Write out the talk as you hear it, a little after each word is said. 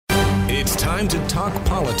It's time to talk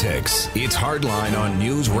politics. It's Hardline on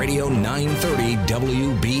News Radio 930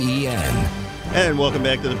 WBEN. And welcome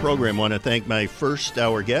back to the program. I want to thank my first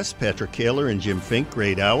hour guests, Patrick Kaler and Jim Fink.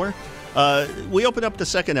 Great hour. We open up the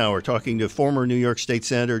second hour talking to former New York State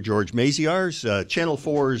Senator George Maziarz. Channel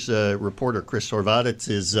 4's reporter Chris Horvitz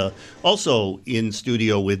is also in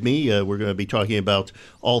studio with me. We're going to be talking about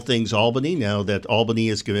all things Albany now that Albany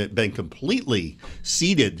has been completely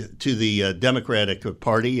ceded to the Democratic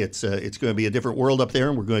Party. It's going to be a different world up there,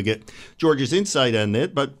 and we're going to get George's insight on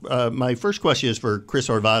it. But my first question is for Chris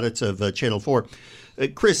Horvitz of Channel 4.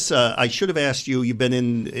 Chris, I should have asked you. You've been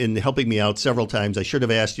in helping me out several times. I should have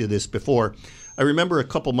asked you this before. I remember a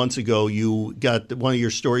couple months ago you got one of your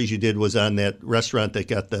stories you did was on that restaurant that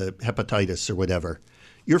got the hepatitis or whatever.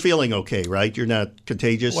 You're feeling okay, right? You're not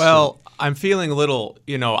contagious? Well, I'm feeling a little,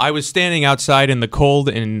 I was standing outside in the cold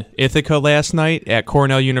in Ithaca last night at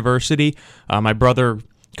Cornell University. My brother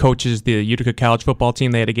coaches the Utica College football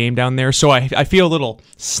team. They had a game down there. So I feel a little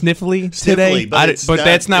sniffly today. But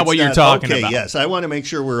that's not what you're talking about. Yes, I want to make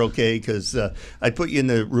sure we're okay because I put you in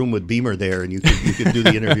the room with Beamer there, and you could do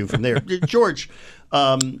the interview from there. George,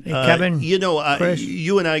 Kevin, Chris.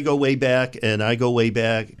 You and I go way back, and I go way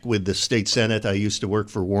back with the state senate. I used to work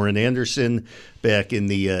for Warren Anderson back in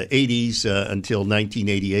the 80s until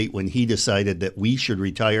 1988 when he decided that we should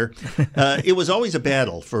retire. It was always a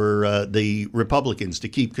battle for the Republicans to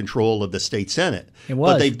keep control of the state senate. It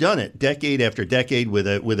was. But they've done it decade after decade with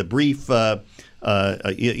a brief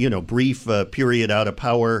period out of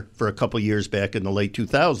power for a couple years back in the late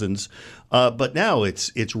 2000s. But now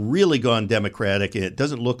it's really gone Democratic, and it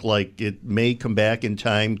doesn't look like it may come back in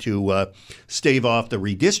time to stave off the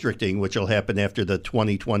redistricting, which will happen after the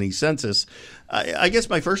 2020 census. I guess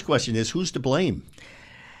my first question is, who's to blame?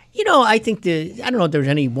 I think I don't know if there's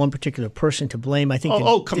any one particular person to blame. I think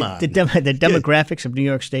come on. The demographics of New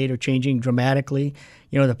York State are changing dramatically.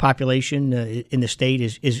 The population in the state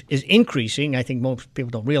is increasing. I think most people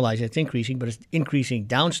don't realize it's increasing, but it's increasing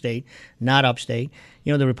downstate, not upstate.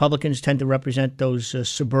 The Republicans tend to represent those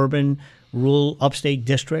suburban, rural, upstate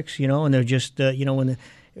districts, and they're just,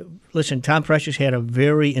 listen, Tom Precious had a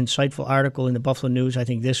very insightful article in the Buffalo News, I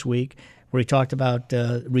think, this week, where he talked about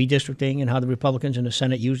redistricting and how the Republicans in the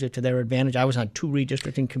Senate used it to their advantage. I was on 2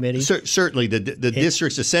 redistricting committees. Certainly, the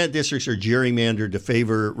districts, the Senate districts are gerrymandered to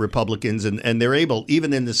favor Republicans, and they're able,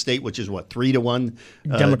 even in the state, which is 3-1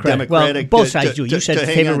 Democratic. Well, both sides do it. You said to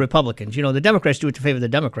favor Republicans. The Democrats do it to favor the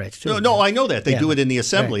Democrats, too. No, I know that. They do it in the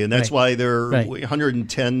Assembly, and that's why there are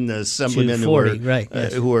 110 assemblymen who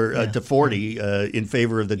are to 40 in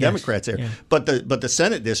favor of the Democrats there. Yeah. But the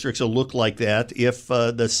Senate districts will look like that if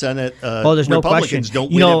the Senate there's no Republicans question.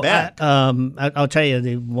 don't win it back. I'll tell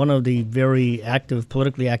you, one of the very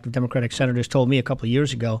politically active Democratic senators told me a couple of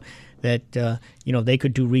years ago that they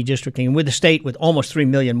could do redistricting. And with the state with almost 3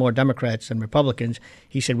 million more Democrats than Republicans,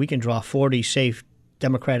 he said we can draw 40 safe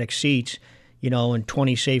Democratic seats, and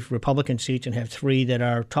 20 safe Republican seats, and have 3 that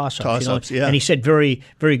are toss-ups. Yeah. And he said very,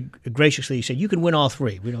 very graciously, he said, you can win all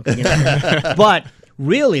 3. We don't, but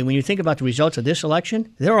really, when you think about the results of this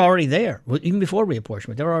election, they're already there. Even before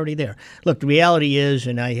reapportionment, they're already there. Look, the reality is,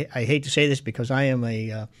 and I hate to say this because I am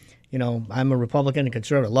I'm a Republican and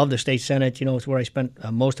conservative. I love the state Senate. It's where I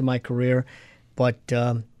spent most of my career. But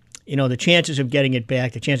the chances of getting it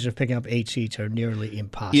back, the chances of picking up 8 seats are nearly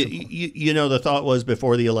impossible. The thought was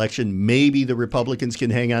before the election, maybe the Republicans can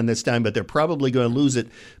hang on this time, but they're probably going to lose it.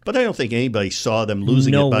 But I don't think anybody saw them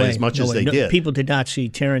losing it by as much as they did. People did not see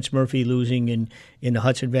Terrence Murphy losing in the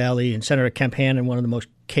Hudson Valley, and Senator Kemp Hannon, one of the most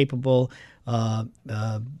capable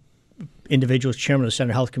individuals, chairman of the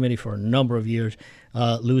Senate Health Committee for a number of years,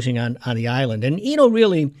 losing on the island. And,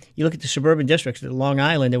 really, you look at the suburban districts, at Long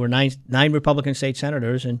Island, there were nine Republican state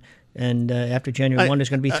senators, and after January 1, there's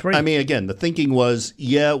going to be 3. I mean, again, the thinking was,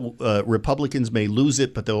 Republicans may lose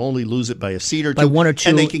it, but they'll only lose it by a seat or two. By 1 or 2,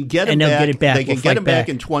 and they can get them and back. Get it back. They can get them back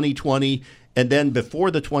in 2020. And then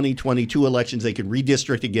before the 2022 elections, they can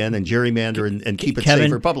redistrict again and gerrymander and keep it safe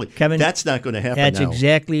for public. Kevin, that's not going to happen that's now.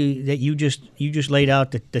 exactly that. You just laid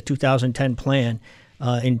out the 2010 plan.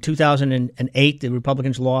 In 2008, the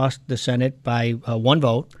Republicans lost the Senate by 1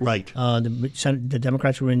 vote. Right. The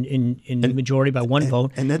Democrats were in the majority by 1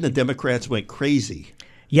 vote. And then the Democrats went crazy.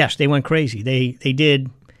 Yes, they went crazy. They did.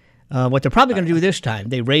 What they're probably going to do this time,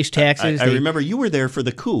 they raised taxes. I remember you were there for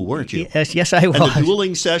the was, weren't you? Yes, I was. And the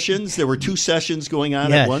dueling sessions, there were 2 sessions going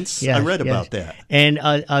on at once. I read about that. And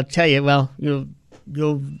I'll tell you, well, you'll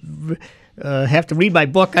have to read my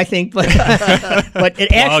book, I think, but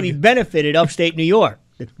it actually benefited upstate New York.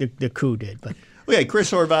 The coup did, but Okay,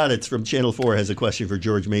 Chris Horvatitz from Channel 4 has a question for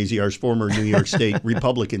George Maziarz, former New York State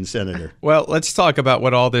Republican senator. Well, let's talk about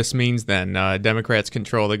what all this means then. Democrats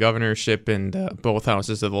control the governorship and both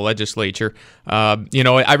houses of the legislature.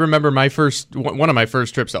 I remember one of my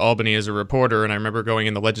first trips to Albany as a reporter, and I remember going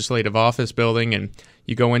in the legislative office building, and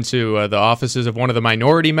you go into the offices of one of the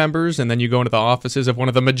minority members, and then you go into the offices of one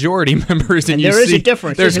of the majority members, and you there is see a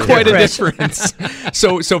difference. There's quite a difference.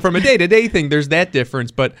 So from a day-to-day thing, there's that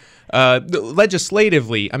difference. But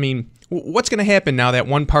legislatively, I mean, what's going to happen now that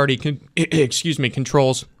one party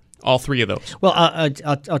controls all three of those? Well,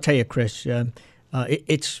 I'll tell you, Chris.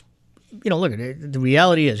 It's look, the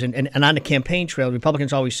reality is, and on the campaign trail,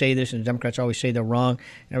 Republicans always say this, and Democrats always say they're wrong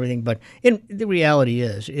and everything. But the reality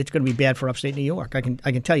is, it's going to be bad for upstate New York. I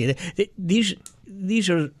can tell you these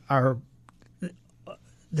are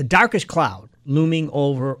the darkest cloud looming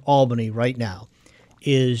over Albany right now.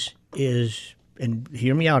 Is and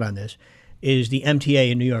hear me out on this, is the MTA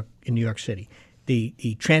in New York City.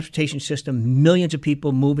 The transportation system, millions of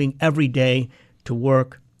people moving every day to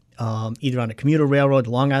work, either on the commuter railroad, the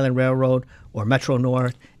Long Island Railroad, or Metro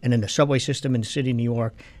North, and then the subway system in the city of New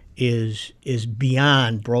York is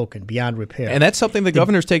beyond broken, beyond repair. And that's something the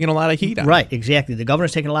governor's taking a lot of heat on. Right, exactly. The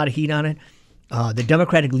governor's taking a lot of heat on it. The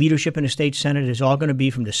Democratic leadership in the state Senate is all going to be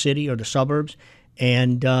from the city or the suburbs,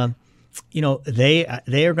 and they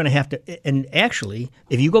are going to have to. And actually,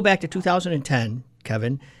 if you go back to 2010,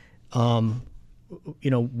 Kevin,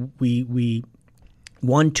 we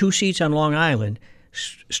won 2 seats on Long Island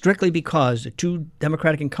strictly because the 2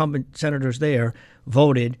 Democratic incumbent senators there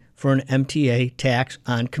voted for an MTA tax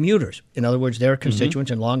on commuters. In other words, their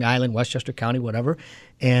constituents in Long Island, Westchester County, whatever,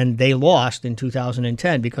 and they lost in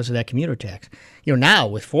 2010 because of that commuter tax. Now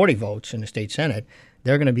with 40 votes in the state Senate,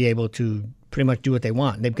 they're going to be able to pretty much do what they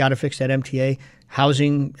want. They've got to fix that MTA.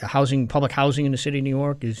 Public housing in the city of New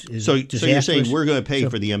York is so disastrous. So you're saying we're going to pay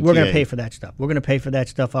for the MTA? We're going to pay for that stuff. We're going to pay for that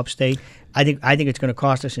stuff upstate. I think it's going to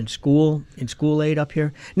cost us in school aid up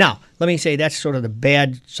here. Now, let me say that's sort of the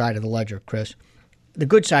bad side of the ledger, Chris. The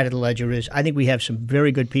good side of the ledger is I think we have some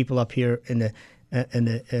very good people up here in the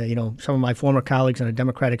some of my former colleagues on the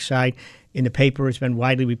Democratic side. In the paper, it's been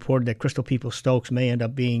widely reported that Crystal Peoples-Stokes may end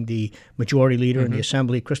up being the majority leader in the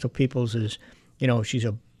Assembly. Crystal Peoples is, she's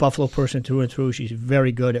a Buffalo person through and through. She's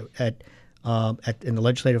very good at in the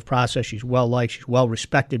legislative process. She's well liked. She's well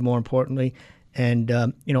respected. More importantly, and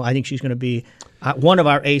I think she's going to be one of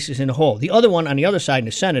our aces in the hole. The other one on the other side in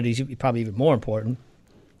the Senate is probably even more important.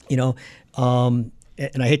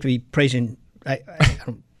 And I hate to be praising. I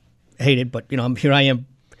don't hate it, but here I am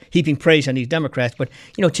heaping praise on these Democrats. But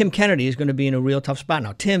Tim Kennedy is going to be in a real tough spot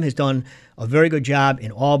now. Tim has done a very good job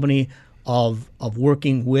in Albany of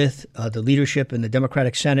working with the leadership in the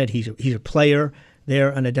Democratic Senate. He's a player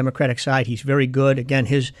there on the Democratic side. He's very good. Again,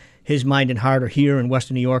 his mind and heart are here in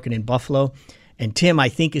Western New York and in Buffalo. And Tim, I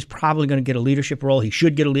think, is probably going to get a leadership role. He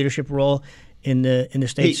should get a leadership role in the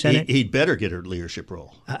state Senate. He'd better get a leadership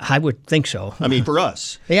role. I would think so. I mean, for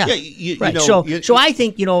us. Yeah. Right. So I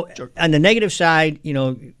think, on the negative side,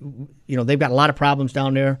 they've got a lot of problems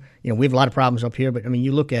down there. We have a lot of problems up here. But, I mean,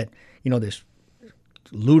 you look at, this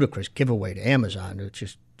ludicrous giveaway to Amazon. It's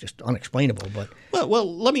just unexplainable. But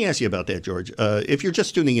well, let me ask you about that, George. If you're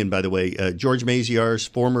just tuning in, by the way, George Maziarz,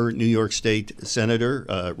 former New York State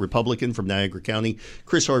Senator, Republican from Niagara County.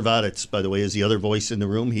 Chris Horvatitz, by the way, is the other voice in the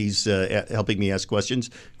room. He's helping me ask questions.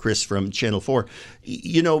 Chris from Channel 4.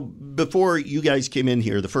 Before you guys came in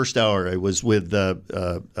here, the first hour, I was with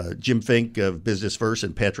Jim Fink of Business First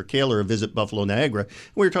and Patrick Kaler of Visit Buffalo Niagara.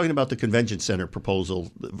 We were talking about the convention center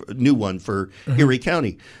proposal, new one for Erie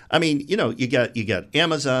County. I mean, you got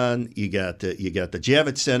Amazon. You got the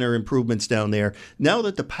Javits Center improvements down there. Now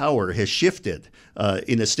that the power has shifted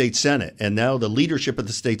in the state Senate, and now the leadership of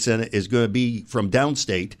the state Senate is going to be from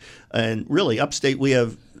downstate, and really upstate we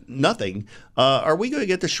have nothing. Are we going to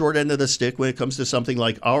get the short end of the stick when it comes to something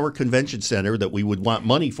like our convention center that we would want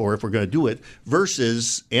money for if we're going to do it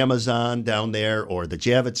versus Amazon down there or the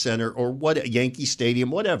Javits Center or Yankee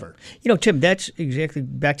Stadium, whatever? Tim, that's exactly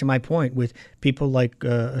back to my point with people like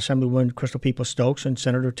Assemblywoman Crystal Peoples-Stokes and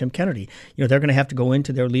Senator Tim Kennedy. They're going to have to go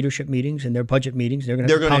into their leadership meetings and their budget meetings. They're going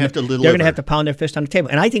to have to pound their fist on the table.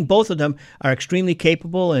 And I think both of them are extremely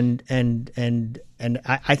capable and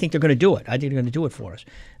I think they're going to do it. I think they're going to do it for us.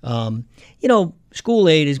 School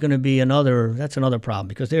aid is going to be another problem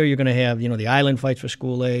because there you're going to have, the island fights for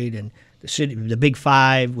school aid and the Big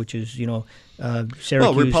Five, which is,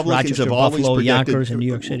 Syracuse, Rochester, Buffalo, Yonkers, and New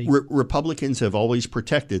York City. Republicans have always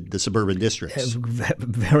protected the suburban districts.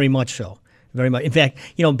 Very much so. Very much. In fact,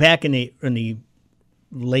 back in the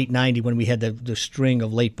late 90s when we had the string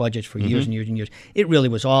of late budgets for years and years and years. It really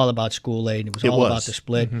was all about school aid. It was all about the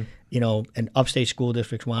split, and upstate school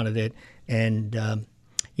districts wanted it. And,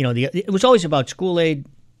 it was always about school aid,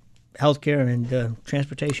 healthcare, and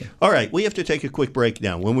transportation. All right, we have to take a quick break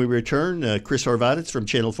now. When we return, Chris Horvitz from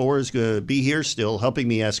Channel 4 is going to be here still helping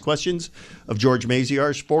me ask questions of George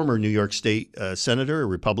Maziarz, former New York State Senator, a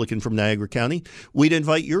Republican from Niagara County. We'd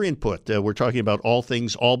invite your input. We're talking about all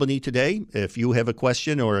things Albany today. If you have a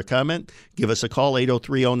question or a comment, give us a call,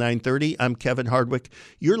 803-0930. I'm Kevin Hardwick.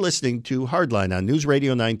 You're listening to Hardline on News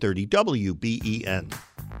Radio 930 WBEN.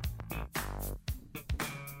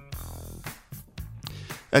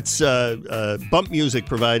 That's bump music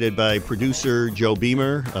provided by producer Joe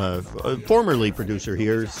Beamer, formerly producer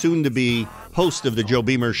here, soon to be host of the Joe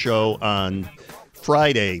Beamer Show on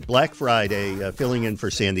Friday, Black Friday, filling in for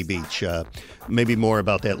Sandy Beach. Maybe more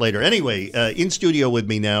about that later. Anyway, in studio with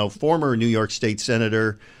me now, former New York State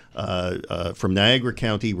Senator from Niagara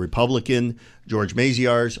County, Republican, George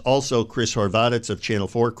Maziarz, also Chris Horvitz of Channel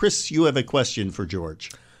 4. Chris, you have a question for George.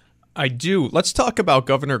 I do. Let's talk about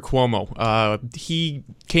Governor Cuomo. He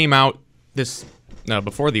came out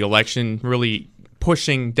before the election really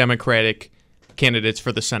pushing Democratic candidates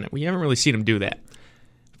for the Senate. We haven't really seen him do that.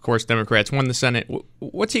 Of course, Democrats won the Senate.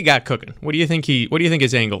 What's he got cooking? What do you think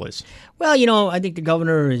his angle is? Well, I think the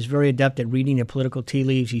governor is very adept at reading the political tea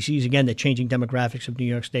leaves. He sees, again, the changing demographics of New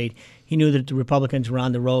York State. He knew that the Republicans were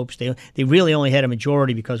on the ropes. They really only had a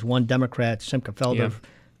majority because one Democrat, Simcha Felder,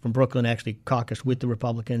 from Brooklyn, actually caucused with the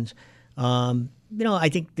Republicans. I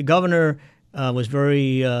think the governor was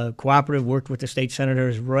very cooperative, worked with the state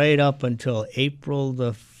senators right up until April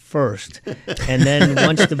the 1st. And then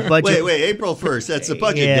once the budget... Wait, April 1st. That's the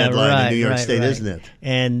budget deadline in New York State, isn't it?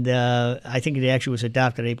 And I think it actually was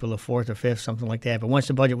adopted April the 4th or 5th, something like that. But once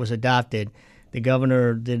the budget was adopted, the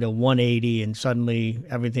governor did a 180, and suddenly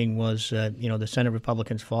everything was, the Senate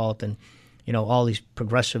Republicans' fault, and, all these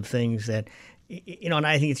progressive things that... and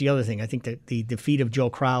I think it's the other thing. I think that the defeat of Joe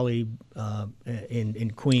Crowley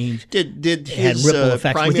in Queens did had his ripple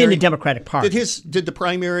effects primary, within the Democratic Party. Did the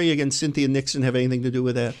primary against Cynthia Nixon have anything to do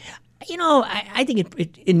with that? I think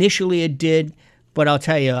it initially it did, but I'll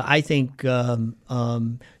tell you, I think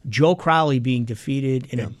Joe Crowley being defeated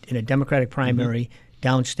in a Democratic primary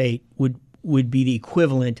downstate would be the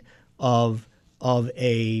equivalent of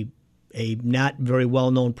a not very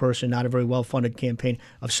well-known person, not a very well-funded campaign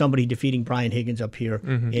of somebody defeating Brian Higgins up here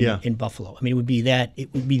in Buffalo. I mean, it would be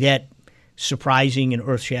that surprising and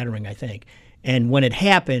earth-shattering, I think. And when it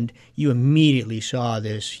happened, you immediately saw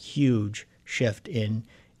this huge shift in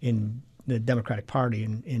the Democratic Party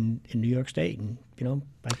in New York State, and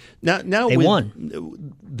now they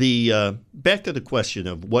won. The back to the question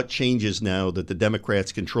of what changes now that the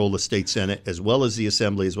Democrats control the state Senate as well as the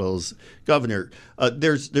Assembly as well as governor.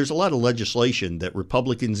 There's a lot of legislation that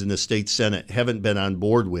Republicans in the state Senate haven't been on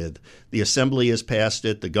board with. The Assembly has passed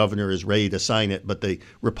it, the governor is ready to sign it, but the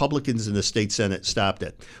Republicans in the state Senate stopped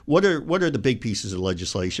it. What are the big pieces of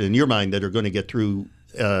legislation in your mind that are going to get through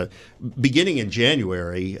beginning in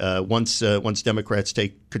January once Democrats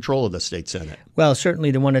take control of the state Senate? Well,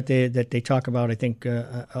 certainly the one that they talk about, I think,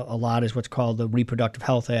 a lot is what's called the Reproductive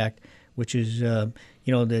Health Act, which is, the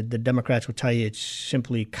Democrats will tell you it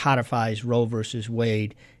simply codifies Roe versus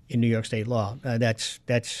Wade in New York State law. That's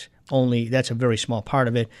a very small part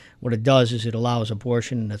of it. What it does is it allows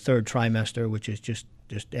abortion in the third trimester, which is just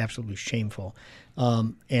absolutely shameful,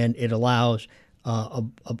 and it allows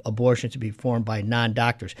abortion to be performed by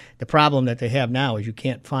non-doctors. The problem that they have now is you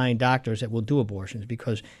can't find doctors that will do abortions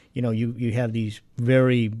because you have these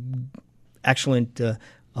very excellent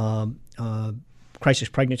crisis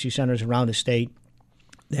pregnancy centers around the state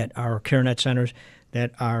that are CareNet centers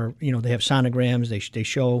that are they have sonograms. They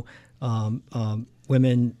show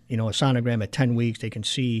women a sonogram at 10 weeks. They can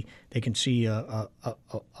see a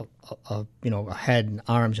head and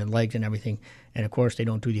arms and legs and everything. And, of course, they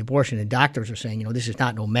don't do the abortion. And doctors are saying, this is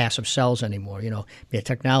not no mass of cells anymore. The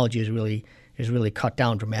technology is really cut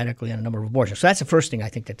down dramatically on a number of abortions. So that's the first thing I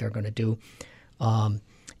think that they're going to do.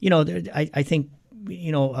 I think,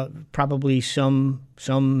 probably some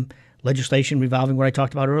legislation revolving what I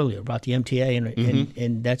talked about earlier about the MTA,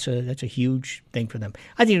 and that's a huge thing for them.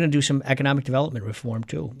 I think they're going to do some economic development reform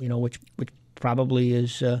too. Which probably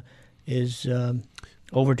is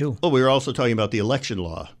overdue. Oh, we were also talking about the election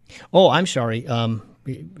law. Oh, I'm sorry.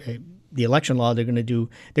 The election law they're going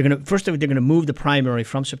to move the primary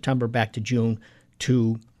from September back to June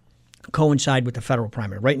to coincide with the federal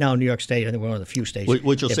primary. Right now in New York State, I think we're one of the few states.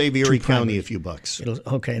 Which will save Erie County a few bucks.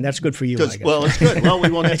 Okay, and that's good for you, I guess. Well, it's good. Well, we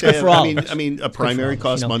won't have to have, I mean, a primary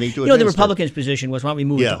costs money to administer. The Republicans' position was, why don't we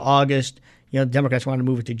move it to August? The Democrats want to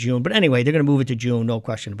move it to June. But anyway, they're going to move it to June, no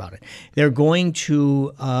question about it. They're going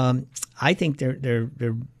to, I think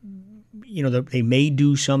they may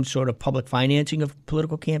do some sort of public financing of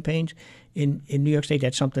political campaigns in New York State.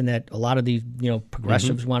 That's something that a lot of these,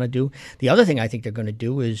 progressives want to do. The other thing I think they're going to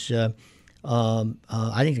do is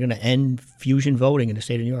I think they're going to end fusion voting in the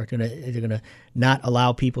state of New York. They're going to not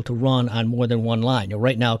allow people to run on more than one line.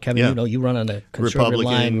 Right now, Kevin, you run on the conservative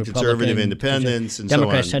line, conservative independents, and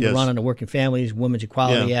Democrats so on. tend to run on the Working Families, Women's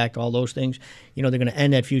Equality Act, all those things. They're going to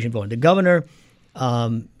end that fusion voting. The governor,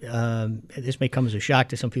 this may come as a shock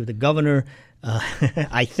to some people. The governor,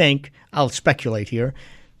 I think, I'll speculate here,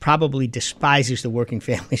 probably despises the Working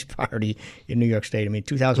Families Party in New York State. I mean,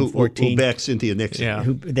 2014. Who backed Cynthia Nixon. Yeah.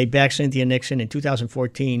 They backed Cynthia Nixon. In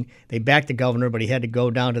 2014, they backed the governor, but he had to go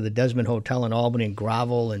down to the Desmond Hotel in Albany and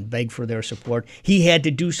grovel and beg for their support. He had to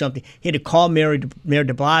do something. He had to call Mayor de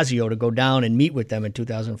Blasio to go down and meet with them in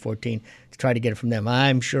 2014 to try to get it from them.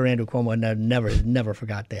 I'm sure Andrew Cuomo never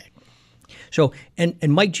forgot that. So, and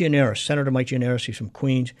Mike Gianaris, Senator Mike Gianaris, he's from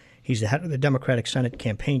Queens. He's the head of the Democratic Senate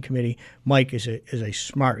Campaign Committee. Mike is a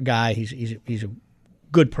smart guy. He's a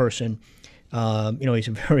good person. He's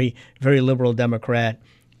a very, very liberal Democrat.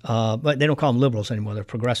 But they don't call them liberals anymore. They're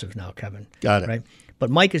progressive now, Kevin. Got it. Right?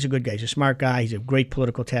 But Mike is a good guy. He's a smart guy. He's a great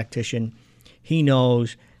political tactician. He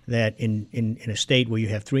knows that in a state where you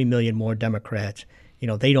have 3 million more Democrats,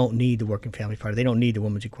 they don't need the Working Family Party. They don't need the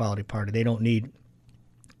Women's Equality Party. They don't need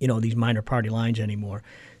these minor party lines anymore.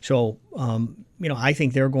 So, I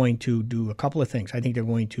think they're going to do a couple of things. I think they're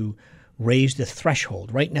going to raise the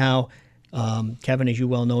threshold. Right now, Kevin, as you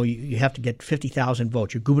well know, you have to get 50,000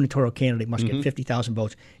 votes. Your gubernatorial candidate must get 50,000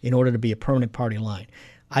 votes in order to be a permanent party line.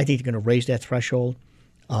 I think they're going to raise that threshold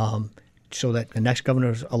so that the next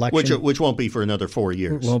governor's election... Which won't be for another 4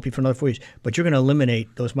 years. Won't be for another 4 years. But you're going to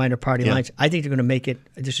eliminate those minor party lines. I think they're going to make it...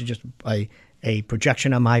 This is just a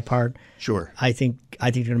projection on my part. Sure. I think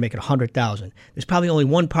they're going to make it 100,000. There's probably only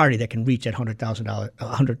one party that can reach that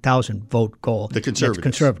 100,000 vote goal. The Conservatives. That's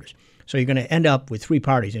Conservatives. So you're going to end up with 3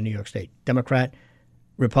 parties in New York State: Democrat,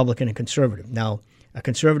 Republican, and Conservative. Now, a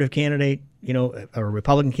conservative candidate, or a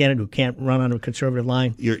Republican candidate who can't run on a conservative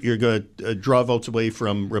line, you're going to draw votes away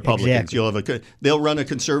from Republicans. Exactly. You'll have they'll run a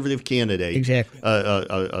conservative candidate, exactly,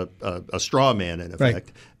 a straw man in effect,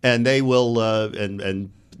 right. And they will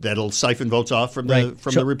and that'll siphon votes off from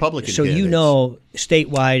the Republican So candidates.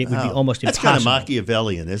 Statewide, it would be almost That's impossible. kind of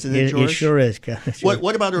Machiavellian, isn't it, George? It sure is. Sure.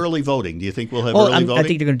 What about early voting? Do you think we'll have early voting? I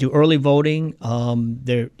think they're going to do early voting.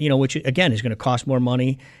 Which again is going to cost more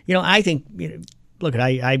money. I think. Look,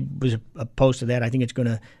 I was opposed to that. I think it's going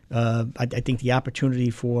to. I think the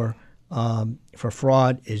opportunity for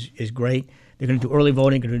fraud is great. They're going to do early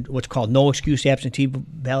voting. Going to do what's called no excuse absentee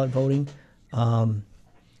ballot voting.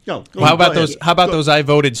 No. How about those I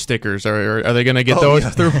voted stickers? Are they going to get those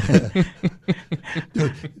through?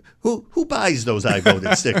 Who buys those I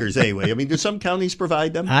voted stickers anyway? I mean, do some counties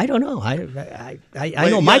provide them? I don't know. I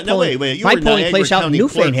know my polling place out in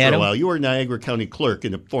Newfane had them. You were Niagara County clerk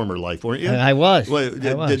in a former life, weren't you? I was.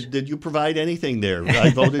 Did you provide anything there? I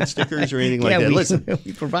voted stickers or anything like that? Listen,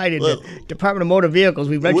 we provided the Department of Motor Vehicles.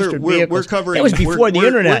 We registered vehicles. We're covering. That was before the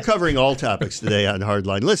internet. We're covering all topics today on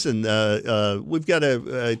Hardline. Listen, we've got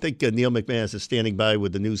I think Neil McManus is standing by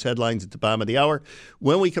with the news headlines at the bottom of the hour.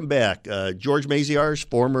 When we come back, George Maziarz,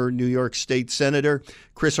 former New York State Senator,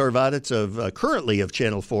 Chris Horvitz, currently of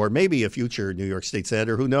Channel 4, maybe a future New York State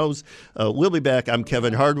Senator, who knows? We'll be back. I'm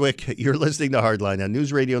Kevin Hardwick. You're listening to Hardline on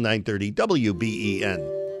News Radio 930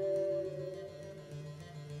 WBEN.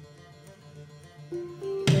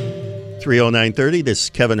 30930. This is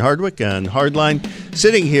Kevin Hardwick on Hardline,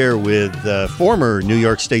 sitting here with former New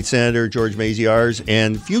York State Senator George Maziarz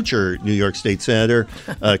and future New York State Senator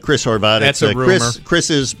Chris Horvitz. That's a rumor.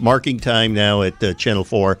 Chris is marking time now at Channel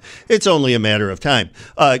 4. It's only a matter of time.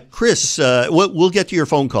 Chris, we'll get to your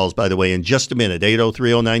phone calls, by the way, in just a minute.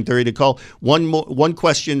 803-0930 to call. One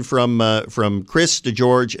question from Chris to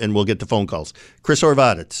George, and we'll get to phone calls. Chris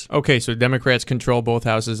Horvitz. Okay, so Democrats control both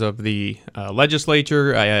houses of the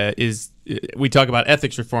legislature. We talk about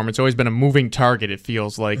ethics reform. It's always been a moving target, it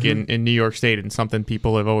feels like, in New York State, and something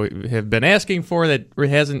people have been asking for that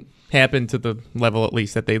hasn't happened to the level, at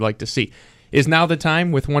least, that they'd like to see. Is now the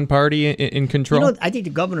time with one party in control? I think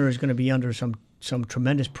the governor is going to be under some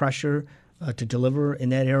tremendous pressure to deliver in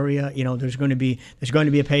that area. There's going to be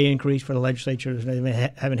a pay increase for the legislature.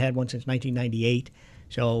 They haven't had one since 1998.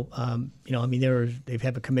 So, they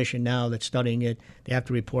have a commission now that's studying it. They have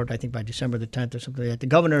to report, I think, by December the 10th or something like that. The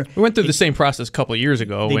governor... We went through the same process a couple of years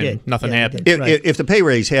ago when nothing happened. If the pay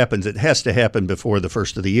raise happens, it has to happen before the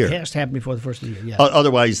first of the year. It has to happen before the first of the year, yes.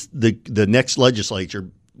 Otherwise, the next legislature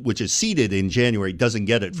which is seated in January, doesn't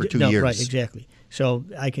get it for 2 years. Right, exactly. So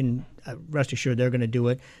I can rest assured they're going to do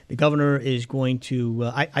it. The governor is going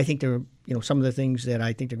to. I think they're. Some of the things that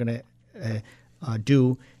I think they're going to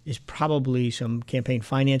do is probably some campaign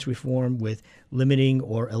finance reform with limiting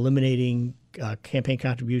or eliminating campaign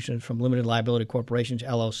contributions from limited liability corporations,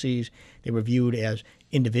 LLCs. They were viewed as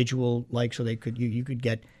individual-like, so you could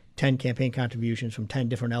get 10 campaign contributions from 10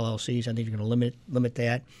 different LLCs. I think they're going to limit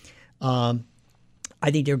that. I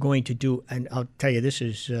think they're going to do, and I'll tell you, this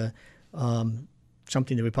is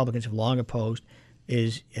something the Republicans have long opposed,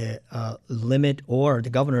 is limit, or the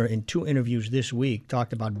governor in 2 interviews this week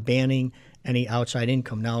talked about banning any outside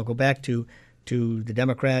income. Now I'll go back to the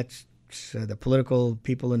Democrats, the political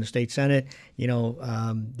people in the state Senate.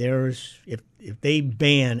 There's if they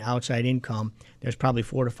ban outside income, there's probably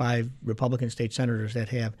 4 to 5 Republican state senators that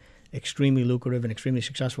have extremely lucrative and extremely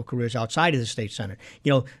successful careers outside of the state Senate.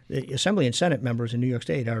 The Assembly and Senate members in New York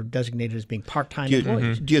State are designated as being part-time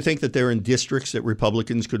employees. Do you think that they're in districts that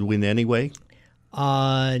Republicans could win anyway?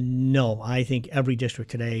 No. I think every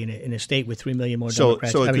district today in a state with 3 million more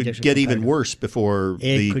Democrats. So it could get even worse before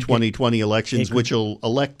the 2020 elections, which will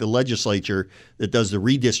elect the legislature that does the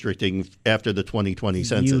redistricting after the 2020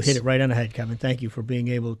 census. You hit it right on the head, Kevin. Thank you for being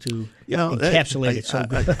able to encapsulate it so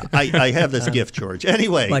good. I have this gift, George.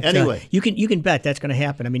 Anyway, you can bet that's going to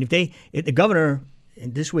happen. I mean, if the governor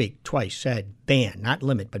this week twice said ban, not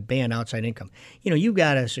limit, but ban outside income. You've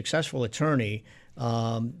got a successful attorney.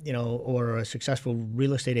 Or a successful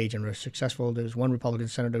real estate agent, or there's one Republican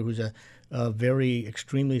senator who's a very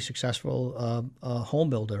extremely successful home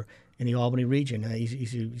builder in the Albany region.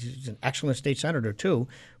 He's an excellent state senator too,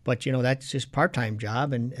 but that's his part-time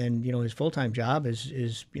job, and his full-time job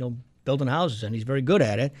is building houses, and he's very good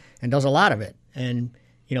at it and does a lot of it. And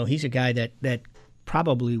he's a guy that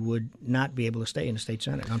probably would not be able to stay in the state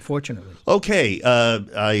Senate, unfortunately. Okay.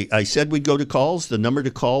 I said we'd go to calls. The number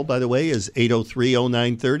to call, by the way, is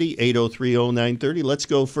 803-0930, 803-0930. Let's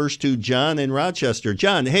go first to John in Rochester.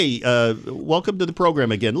 John, hey, welcome to the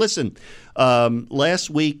program again. Listen, last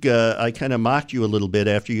week I kind of mocked you a little bit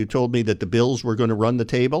after you told me that the Bills were going to run the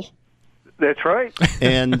table. That's right.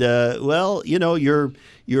 And,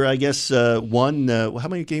 you're I guess, one, how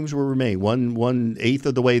many games were remain? 1/8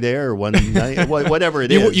 of the way there, or whatever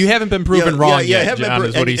it is. You haven't been proven wrong yet, John,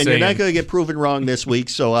 is what he's saying. And you're not going to get proven wrong this week,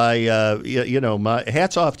 so my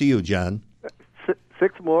hats off to you, John.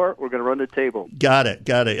 6 more, we're going to run the table. Got it.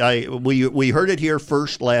 We heard it here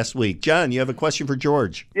first last week. John, you have a question for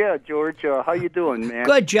George. Yeah, George, how you doing, man?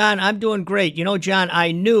 Good, John. I'm doing great. John,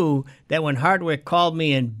 I knew that when Hardwick called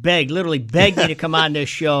me and literally begged me to come on this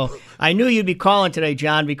show, I knew you'd be calling today,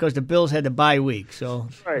 John, because the Bills had the bye week. So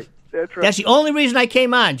right, that's right. That's the only reason I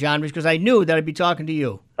came on, John, because I knew that I'd be talking to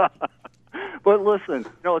you. But listen,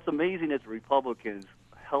 it's amazing that the Republicans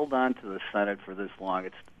held on to the Senate for this long.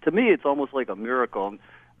 To me, it's almost like a miracle.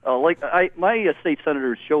 My state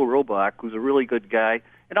senator is Joe Robach, who's a really good guy,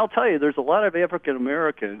 and I'll tell you, there's a lot of African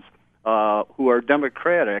Americans who are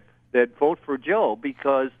Democratic that vote for Joe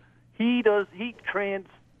because he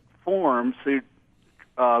transforms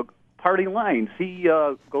party lines. He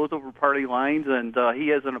goes over party lines, and he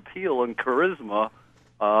has an appeal and charisma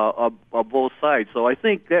of both sides. So I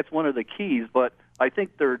think that's one of the keys. But I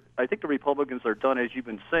think the Republicans are done, as you've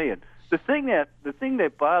been saying. The thing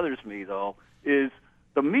that bothers me, though, is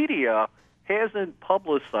the media hasn't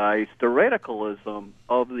publicized the radicalism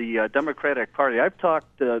of the Democratic Party. I've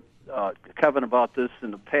talked to Kevin about this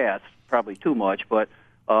in the past, probably too much, but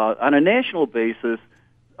on a national basis,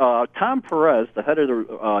 Tom Perez, the head of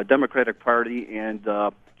the Democratic Party, and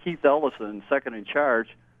Keith Ellison, second in charge,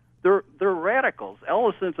 they're radicals.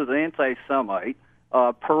 Ellison's an anti-Semite.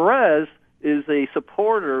 Perez is a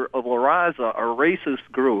supporter of La Raza, a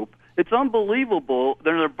racist group. It's unbelievable.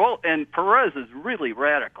 They're both, and Perez is really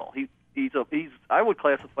radical. He's I would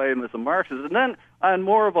classify him as a Marxist. And then on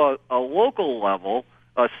more of a local level,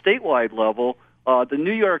 a statewide level, the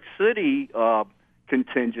New York City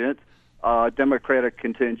contingent, Democratic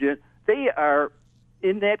contingent, they are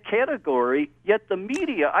in that category. Yet the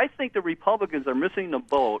media, I think the Republicans are missing the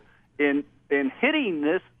boat in hitting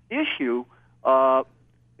this issue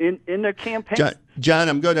in their campaign. John,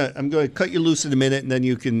 I'm going to cut you loose in a minute, and then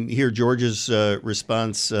you can hear George's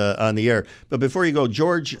response on the air. But before you go,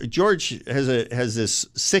 George has this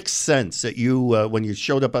sixth sense that you, when you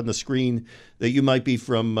showed up on the screen, that you might be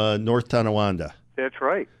from North Tonawanda. That's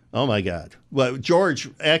right. Oh, my God. Well, George,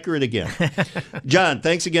 accurate again. John,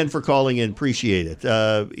 thanks again for calling in. Appreciate it.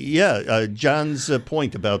 John's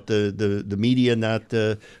point about the media not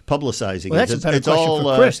publicizing well, it. That's a better question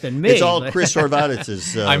for Chris than me. It's all Chris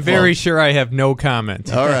Horvatitz's I'm very sure I have no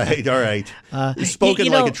comment. All right. Spoken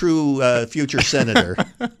like a true future senator.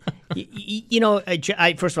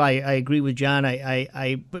 First of all, I agree with John.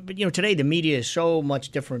 But today the media is so much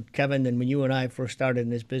different, Kevin, than when you and I first started in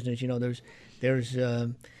this business.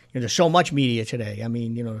 There's so much media today. I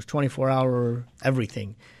mean, there's 24-hour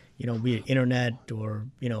everything, be it internet or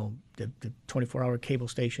the 24-hour cable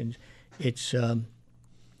stations. It's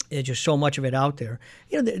just so much of it out there.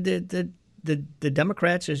 The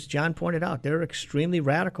Democrats, as John pointed out, they're extremely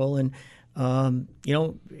radical, and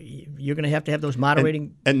you're going to have those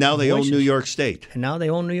moderating. And now they voices. own New York State.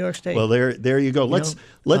 Well, there you go. Let's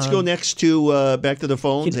go next to back to the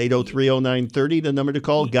phones. 803-0930, the number to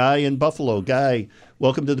call. Guy in Buffalo. Guy,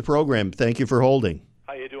 welcome to the program. Thank you for holding.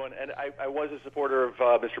 How you doing? And I was a supporter of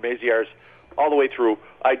Mr. Maziarz all the way through.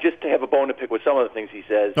 I just have a bone to pick with some of the things he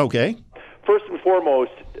says. Okay. First and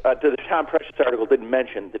foremost, the Tom Precious article didn't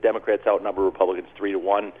mention the Democrats outnumber Republicans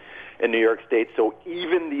 3-1 in New York State. So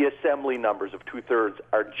even the assembly numbers of 2/3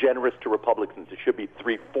 are generous to Republicans. It should be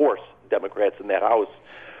 3/4 Democrats in that House.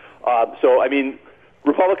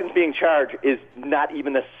 Republicans being charged is not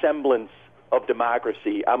even a semblance of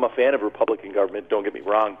democracy. I'm a fan of Republican government, don't get me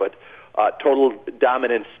wrong, but total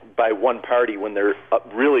dominance by one party when they're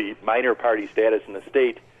really minor party status in the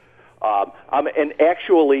state. And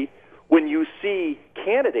actually, when you see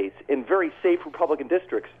candidates in very safe Republican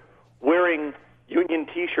districts wearing union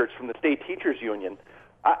T-shirts from the state teachers union,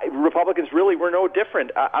 Republicans really were no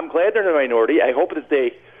different. I'm glad they're in the minority. I hope that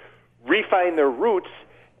they refine their roots,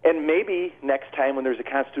 and maybe next time when there's a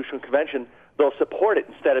constitutional convention, they'll support it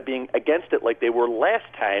instead of being against it like they were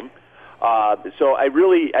last time. So I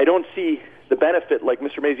don't see the benefit, like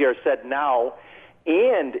Mr. Maziarz said now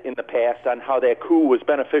and in the past, on how that coup was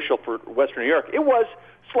beneficial for Western New York. It was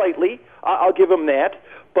slightly, I'll give him that,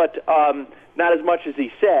 but not as much as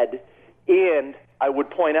he said. And I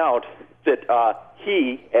would point out that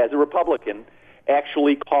he, as a Republican,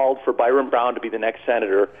 actually called for Byron Brown to be the next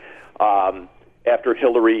senator after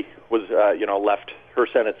Hillary was, left her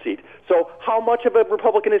Senate seat. So how much of a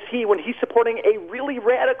Republican is he when he's supporting a really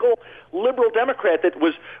radical liberal Democrat that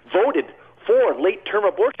was voted for late-term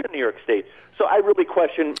abortion in New York State? So I really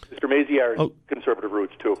question Mr. Maziar's conservative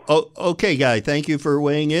roots, too. Oh, okay, Guy. Thank you for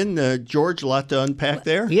weighing in. George, a lot to unpack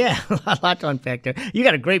there. Yeah, a lot to unpack there. You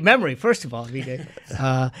got a great memory, first of all.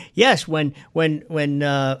 Yes, when Hillary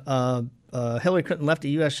Clinton left the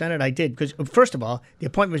U.S. Senate, I did. Because, first of all, the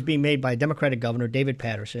appointment was being made by Democratic Governor David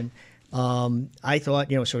Paterson. I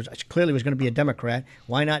thought, so it clearly was going to be a Democrat.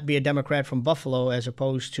 Why not be a Democrat from Buffalo as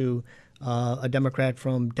opposed to a Democrat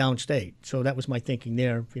from downstate? So that was my thinking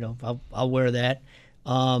there. I'll wear that.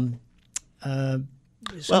 Some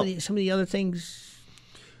of the other things.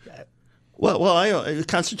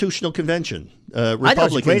 Constitutional Convention,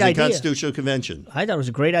 Republicans in Constitutional Convention. I thought it was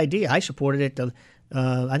a great idea. I supported it.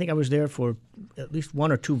 I think I was there for at least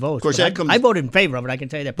one or two votes. Of course, I voted in favor of it. I can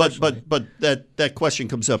tell you that. But that question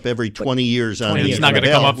comes up every 20 years. It's not going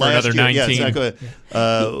to come up for another 19. Yeah, it's not going to.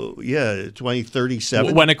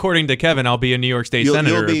 2037. When, according to Kevin, I'll be a New York State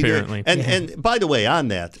senator. Apparently. And by the way, on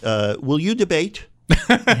that, will you debate?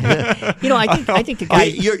 I think the guy.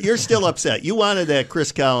 You're still upset. You wanted that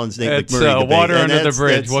Chris Collins, Nate It's McMurray debate. water under the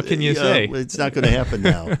bridge. What can you say? It's not going to happen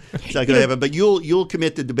now. It's not going to happen. But you'll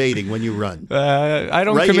commit to debating when you run. I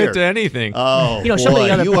don't commit to anything. Oh, some of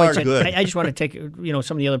the other you points are good. I just want to take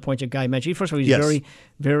some of the other points that Guy mentioned. First of all, he's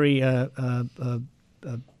very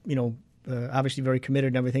obviously very committed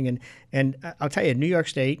and everything. And I'll tell you, New York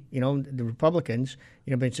State, the Republicans,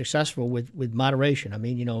 been successful with moderation. I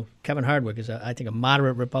mean, Kevin Hardwick is, I think, a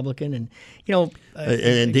moderate Republican, and an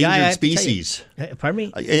endangered species. Pardon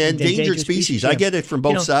me? An endangered species. I get it from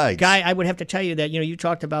both sides. Guy, I would have to tell you that you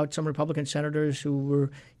talked about some Republican senators who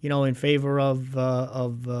were in favor of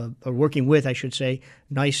or working with, I should say,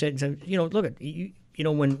 nice sentences. Look at you.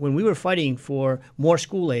 When we were fighting for more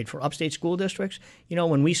school aid for upstate school districts,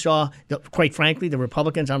 when we saw, quite frankly, the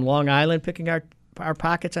Republicans on Long Island picking our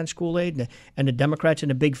pockets on school aid and the Democrats in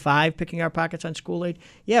the Big Five picking our pockets on school aid,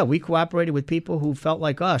 we cooperated with people who felt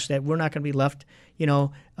like us that we're not going to be left, we're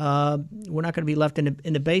not going to be left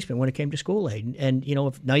in the basement when it came to school aid. And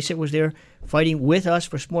if NYSET was there fighting with us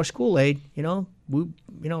for more school aid,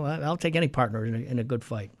 I'll take any partner in a good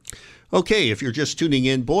fight. Okay, if you're just tuning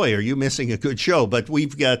in, boy, are you missing a good show. But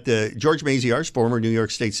we've got George Maziarz, former New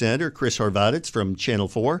York State Senator, Chris Horvitz from Channel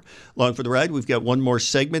 4, along for the ride. We've got one more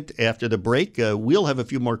segment after the break. We'll have a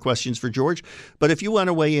few more questions for George. But if you want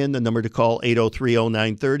to weigh in, the number to call,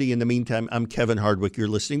 803-0930. In the meantime, I'm Kevin Hardwick. You're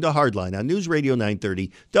listening to Hardline on News Radio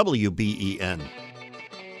 930 WBEN.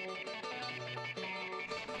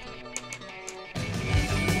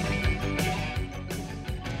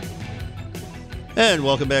 And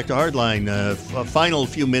welcome back to Hardline. A final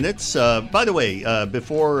few minutes. By the way,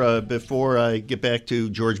 before I get back to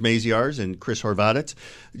George Maziarz and Chris Horvitz,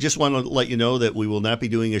 just want to let you know that we will not be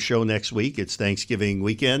doing a show next week. It's Thanksgiving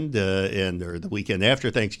weekend, or the weekend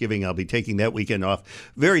after Thanksgiving. I'll be taking that weekend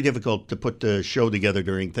off. Very difficult to put the show together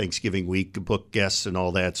during Thanksgiving week, to book guests and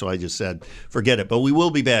all that. So I just said, forget it. But we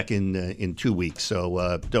will be back in 2 weeks.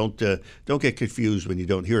 So don't get confused when you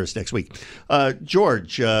don't hear us next week.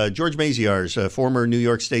 George Maziarz, former New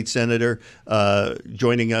York State Senator,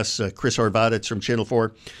 joining us. Chris Horvitz from Channel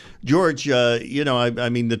 4. George, I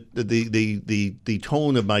mean, the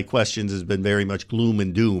tone of my questions has been very much gloom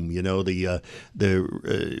and doom.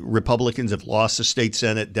 The Republicans have lost the state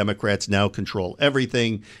Senate. Democrats now control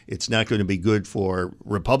everything. It's not going to be good for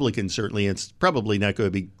Republicans, certainly. It's probably not going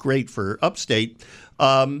to be great for upstate.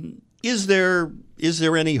 Is there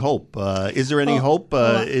any hope? Is there any hope? For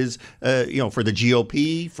the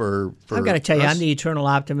GOP? For I've got to tell you, us? I'm the eternal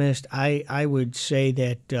optimist. I would say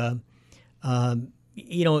that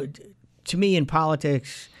to me in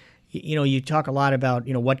politics, you talk a lot about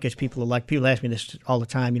what gets people elected. People ask me this all the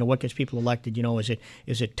time. What gets people elected?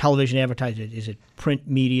 Is it television advertising? Is it print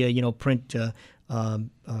media? Print.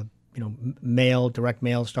 Mail, direct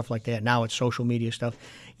mail, stuff like that. Now it's social media stuff.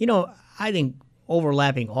 I think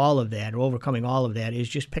overlapping all of that or overcoming all of that is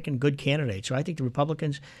just picking good candidates. So I think the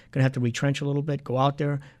Republicans are going to have to retrench a little bit, go out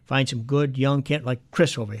there, find some good young candidates like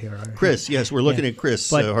Chris over here. Chris, yes, we're looking at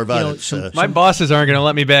Chris Horvitz. My bosses aren't going to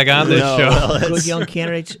let me back on this show. Well, good young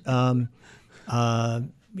candidates,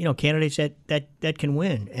 candidates that can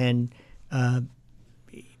win. And,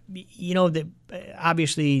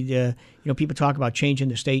 obviously, people talk about changing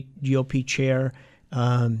the state GOP chair.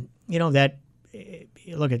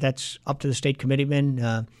 That's up to the state committeemen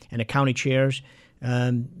and the county chairs.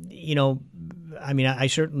 I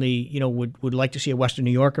certainly, would like to see a Western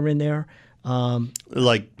New Yorker in there.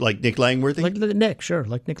 Like Nick Langworthy? Like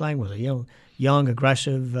Nick Langworthy. Young,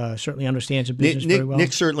 aggressive, certainly understands the business very well.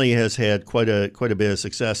 Nick certainly has had quite a bit of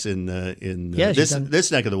success in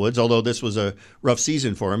this neck of the woods. Although this was a rough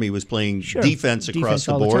season for him, he was playing defense across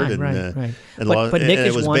the board, right. But Nick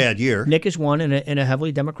it was a bad year. Nick has won in a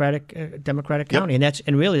heavily Democratic county, and that's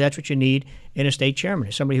what you need in a state chairman,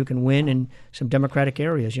 is somebody who can win in some Democratic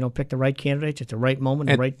areas. Pick the right candidates at the right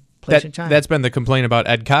moment, the right place and time. That's been the complaint about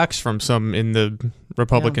Ed Cox from some in the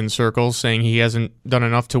Republican circles, saying he hasn't done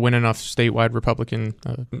enough to win enough statewide Republican,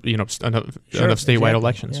 enough statewide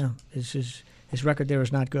elections. Yeah, his record there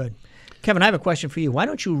is not good. Kevin, I have a question for you. Why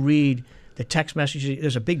don't you read the text messages?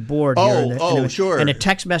 There's a big board here. Sure. And the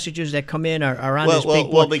text messages that come in are on this big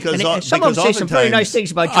board. Well, because some of them say some very nice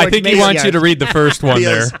things about George I think he wants you to read the first one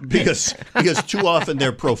because too often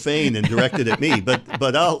they're profane and directed at me.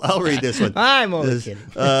 But I'll read this one. I'm only kidding.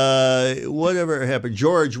 Whatever happened,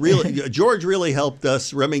 George really helped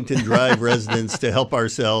us Remington Drive residents to help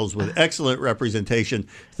ourselves with excellent representation.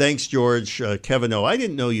 Thanks, George. Kevin O. I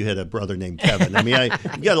didn't know you had a brother named Kevin. I mean,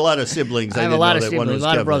 you got a lot of siblings. I have a lot of siblings, a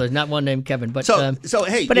lot of brothers, not one named Kevin. But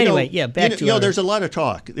hey, but anyway, back to there's a lot of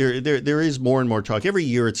talk. There is more and more talk. Every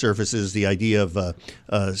year it surfaces the idea of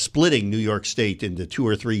splitting New York State into 2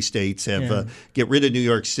 or 3 states, get rid of New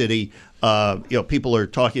York City. People are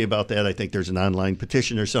talking about that. I think there's an online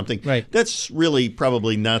petition or something. Right. That's really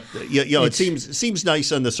probably not. It seems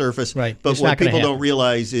nice on the surface. Right. But it's what people don't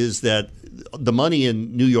realize is that the money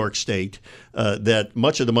in New York State, that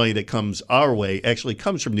much of the money that comes our way actually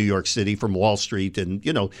comes from New York City, from Wall Street, and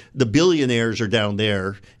the billionaires are down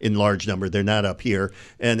there in large number. They're not up here,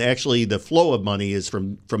 and actually the flow of money is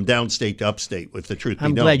from downstate to upstate. If the truth be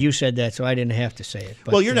known, I'm glad you said that, so I didn't have to say it.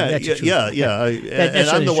 But, well, you're not. That's the truth. And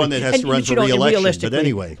I'm the one that has to run for re-election. But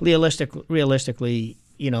anyway, realistically,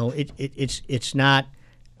 it's not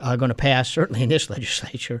going to pass, certainly in this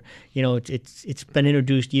legislature. It's been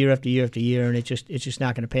introduced year after year after year, and it's just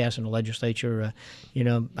not going to pass in the legislature.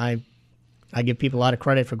 I give people a lot of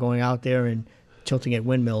credit for going out there and tilting at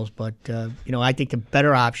windmills, but I think the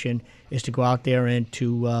better option is to go out there and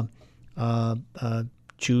to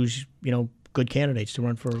choose good candidates to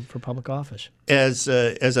run for public office. As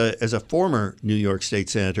a former New York State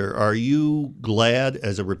Senator, are you glad,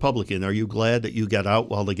 as a Republican, are you glad that you got out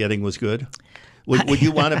while the getting was good? Would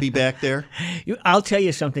you want to be back there? I'll tell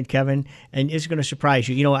you something, Kevin, and it's going to surprise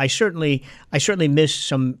you. You know, I certainly miss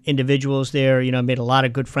some individuals there. You know, I made a lot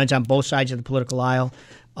of good friends on both sides of the political aisle.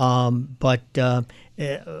 But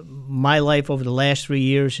my life over the last 3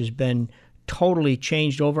 years has been totally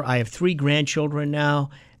changed over. I have 3 grandchildren now,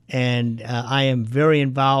 and I am very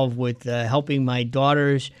involved with helping my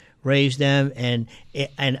daughters raise them. And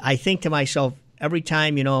I think to myself every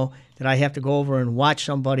time, you know, that I have to go over and watch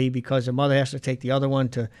somebody because the mother has to take the other one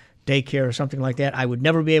to daycare or something like that. I would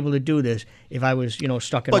never be able to do this if I was, you know,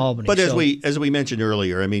 stuck in Albany. But as we mentioned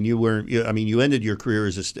earlier, I mean, you ended your career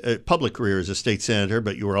as a public career as a state senator,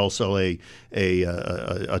 but you were also a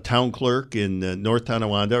town clerk in North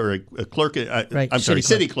Tonawanda, or a clerk.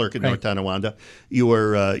 City clerk in North Tonawanda. You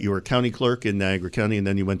were county clerk in Niagara County, and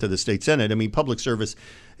then you went to the state senate. I mean, public service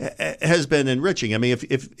has been enriching. I mean,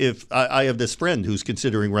 if I have this friend who's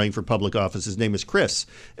considering running for public office, his name is Chris,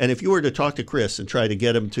 and if you were to talk to Chris and try to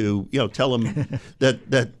get him to, you know, tell him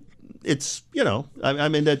that it's, you know, I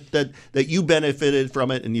mean that you benefited from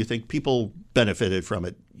it, and you think people benefited from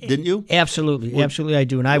it, didn't you? Absolutely, I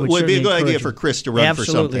do, and I would be a good idea for Chris to run for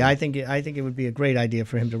something. Absolutely, I think it would be a great idea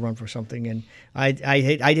for him to run for something, and I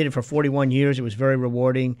did it for 41 years. It was very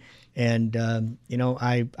rewarding, and you know,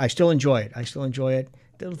 I still enjoy it. I still enjoy it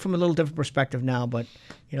from a little different perspective now, but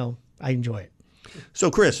you know, I enjoy it.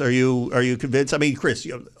 So, Chris, are you convinced? I mean, Chris,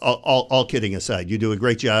 all kidding aside, you do a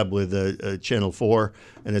great job with Channel 4,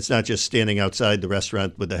 and it's not just standing outside the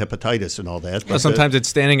restaurant with the hepatitis and all that. Well, sometimes it's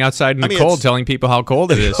standing outside in the cold, telling people how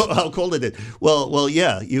cold it is. How cold it is. Well,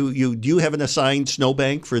 yeah. Do you have an assigned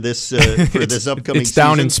snowbank for this this upcoming? It's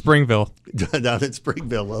down season? In Springville. Down in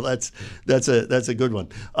Springville. Well, that's a good one.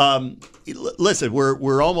 Listen,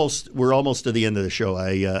 we're almost to the end of the show.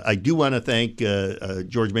 I do want to thank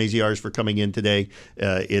George Maziarz for coming in today.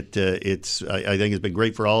 I think it's been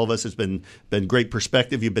great for all of us. It's been great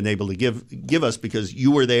perspective you've been able to give us, because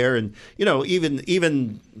you were there, and you know,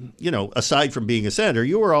 even you know, aside from being a senator,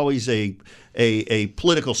 you were always a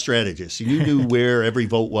political strategist. You knew where every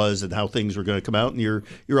vote was and how things were going to come out, and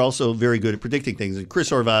you're also very good at predicting things. And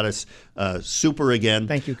Chris Orvatis, super again.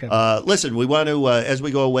 Thank you, Kevin. Listen, we want to, as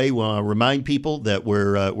we go away, we want to remind people that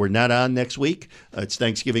we're not on next week. It's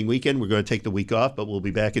Thanksgiving weekend. We're going to take the week off, but we'll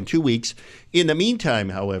be back in 2 weeks. In the meantime,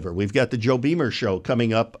 however, we've got the Joe Beamer Show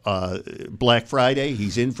coming up Black Friday.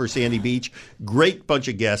 He's in for Sandy Beach. Great bunch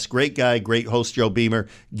of guests. Great guy, great host, Joe Beamer.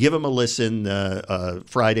 Give him a listen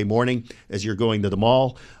Friday morning as you're going to the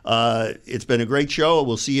mall. It's been a great show.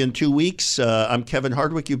 We'll see you in 2 weeks. I'm Kevin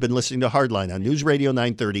Hardwick. You've been listening to Hardline on News Radio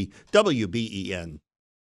 930 WBEN.